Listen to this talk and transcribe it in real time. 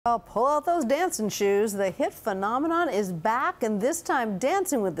Well, pull out those dancing shoes. The hit phenomenon is back, and this time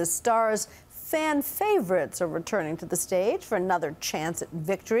Dancing with the Stars fan favorites are returning to the stage for another chance at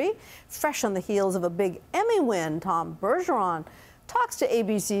victory. Fresh on the heels of a big Emmy win, Tom Bergeron talks to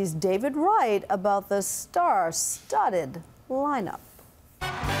ABC's David Wright about the star-studded lineup.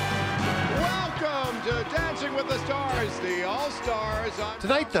 Welcome to Dancing with the Stars, the All-Stars.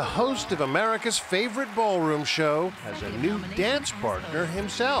 Tonight, the host of America's favorite ballroom show has a new dance partner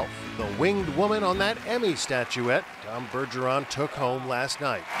himself. The winged woman on that Emmy statuette Tom Bergeron took home last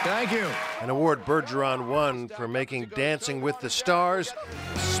night. Thank you. An award Bergeron won for making Dancing with the Stars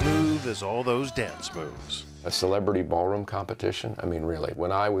as smooth as all those dance moves. A celebrity ballroom competition? I mean, really,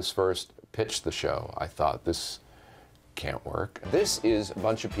 when I was first pitched the show, I thought this can't work. This is a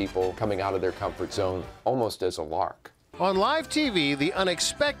bunch of people coming out of their comfort zone almost as a lark. On live TV, the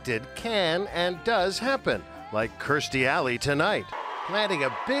unexpected can and does happen, like Kirstie Alley tonight, planting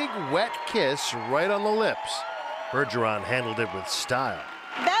a big wet kiss right on the lips. Bergeron handled it with style.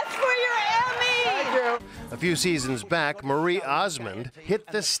 That's for your Emmy! Thank you. A few seasons back, Marie Osmond hit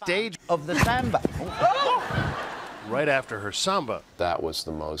the stage of the samba. right after her samba. That was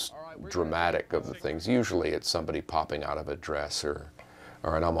the most dramatic of the things. Usually it's somebody popping out of a dress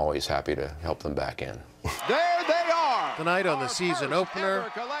and I'm always happy to help them back in. There they are. Tonight on the season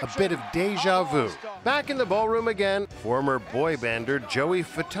opener, a bit of deja vu. Back in the ballroom again, former boy bander Joey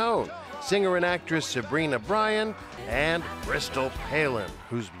Fatone, singer and actress Sabrina Bryan, and Bristol Palin,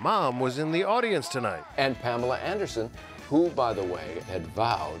 whose mom was in the audience tonight. And Pamela Anderson, who, by the way, had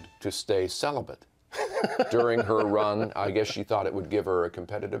vowed to stay celibate. During her run, I guess she thought it would give her a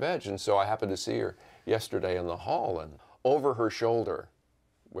competitive edge, and so I happened to see her yesterday in the hall, and over her shoulder,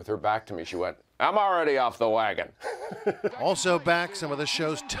 with her back to me, she went, "I'm already off the wagon." Also back, some of the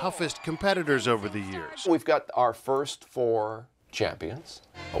show's toughest competitors over the years. We've got our first 4 champions.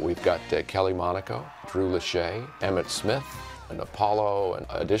 We've got Kelly Monaco, Drew Lachey, Emmett Smith, and Apollo, and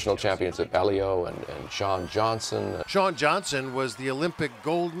additional champions at Elio and Shawn Johnson. Shawn Johnson was the Olympic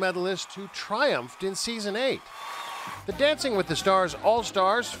gold medalist who triumphed in season 8. The Dancing with the Stars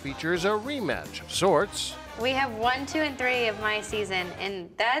All-Stars features a rematch of sorts. We have 1, 2, and 3 of my season, and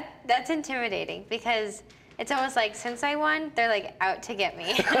that's intimidating because it's almost like since I won, they're like out to get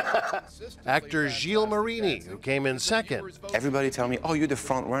me. Actor Gilles Marini, who came in second. Everybody tell me, "Oh, you're the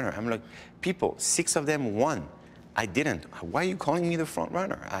front runner." I'm like, people, 6 of them won. I didn't. Why are you calling me the front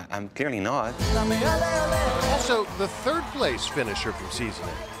runner? I'm clearly not. Also, the 3rd place finisher from season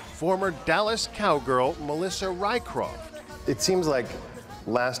 8, former Dallas cowgirl Melissa Rycroft. It seems like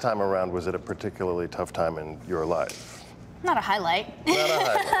last time around was at a particularly tough time in your life. Not a highlight. Not a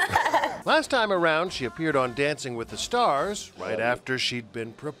highlight. Last time around, she appeared on Dancing with the Stars right after she'd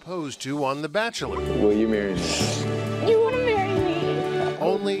been proposed to on The Bachelor. Will you marry me? You want to marry me?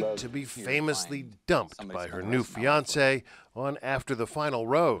 Only to be famously dumped by her new fiancé on After the Final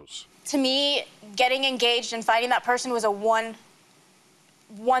Rose. To me, getting engaged and finding that person was a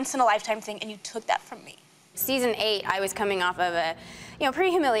once-in-a-lifetime thing, and you took that from me. Season 8, I was coming off of a,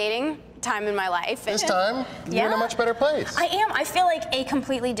 pretty humiliating time in my life. This time, you're in a much better place. I am. I feel like a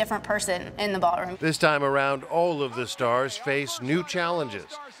completely different person in the ballroom. This time around, all of the stars face new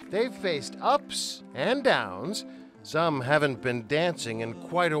challenges. They've faced ups and downs. Some haven't been dancing in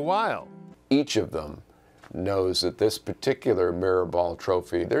quite a while. Each of them knows that this particular Mirror Ball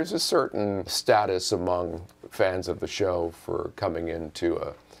trophy, there's a certain status among fans of the show for coming into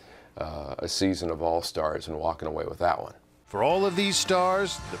a season of All-Stars and walking away with that one. For all of these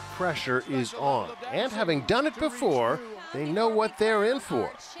stars, the pressure is on. And having done it before, they know what they're in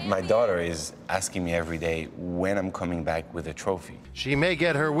for. My daughter is asking me every day when I'm coming back with a trophy. She may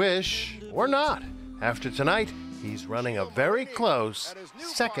get her wish or not. After tonight, he's running a very close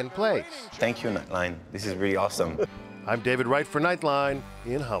 2nd place. Thank you, Nightline. This is really awesome. I'm David Wright for Nightline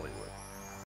in Hollywood.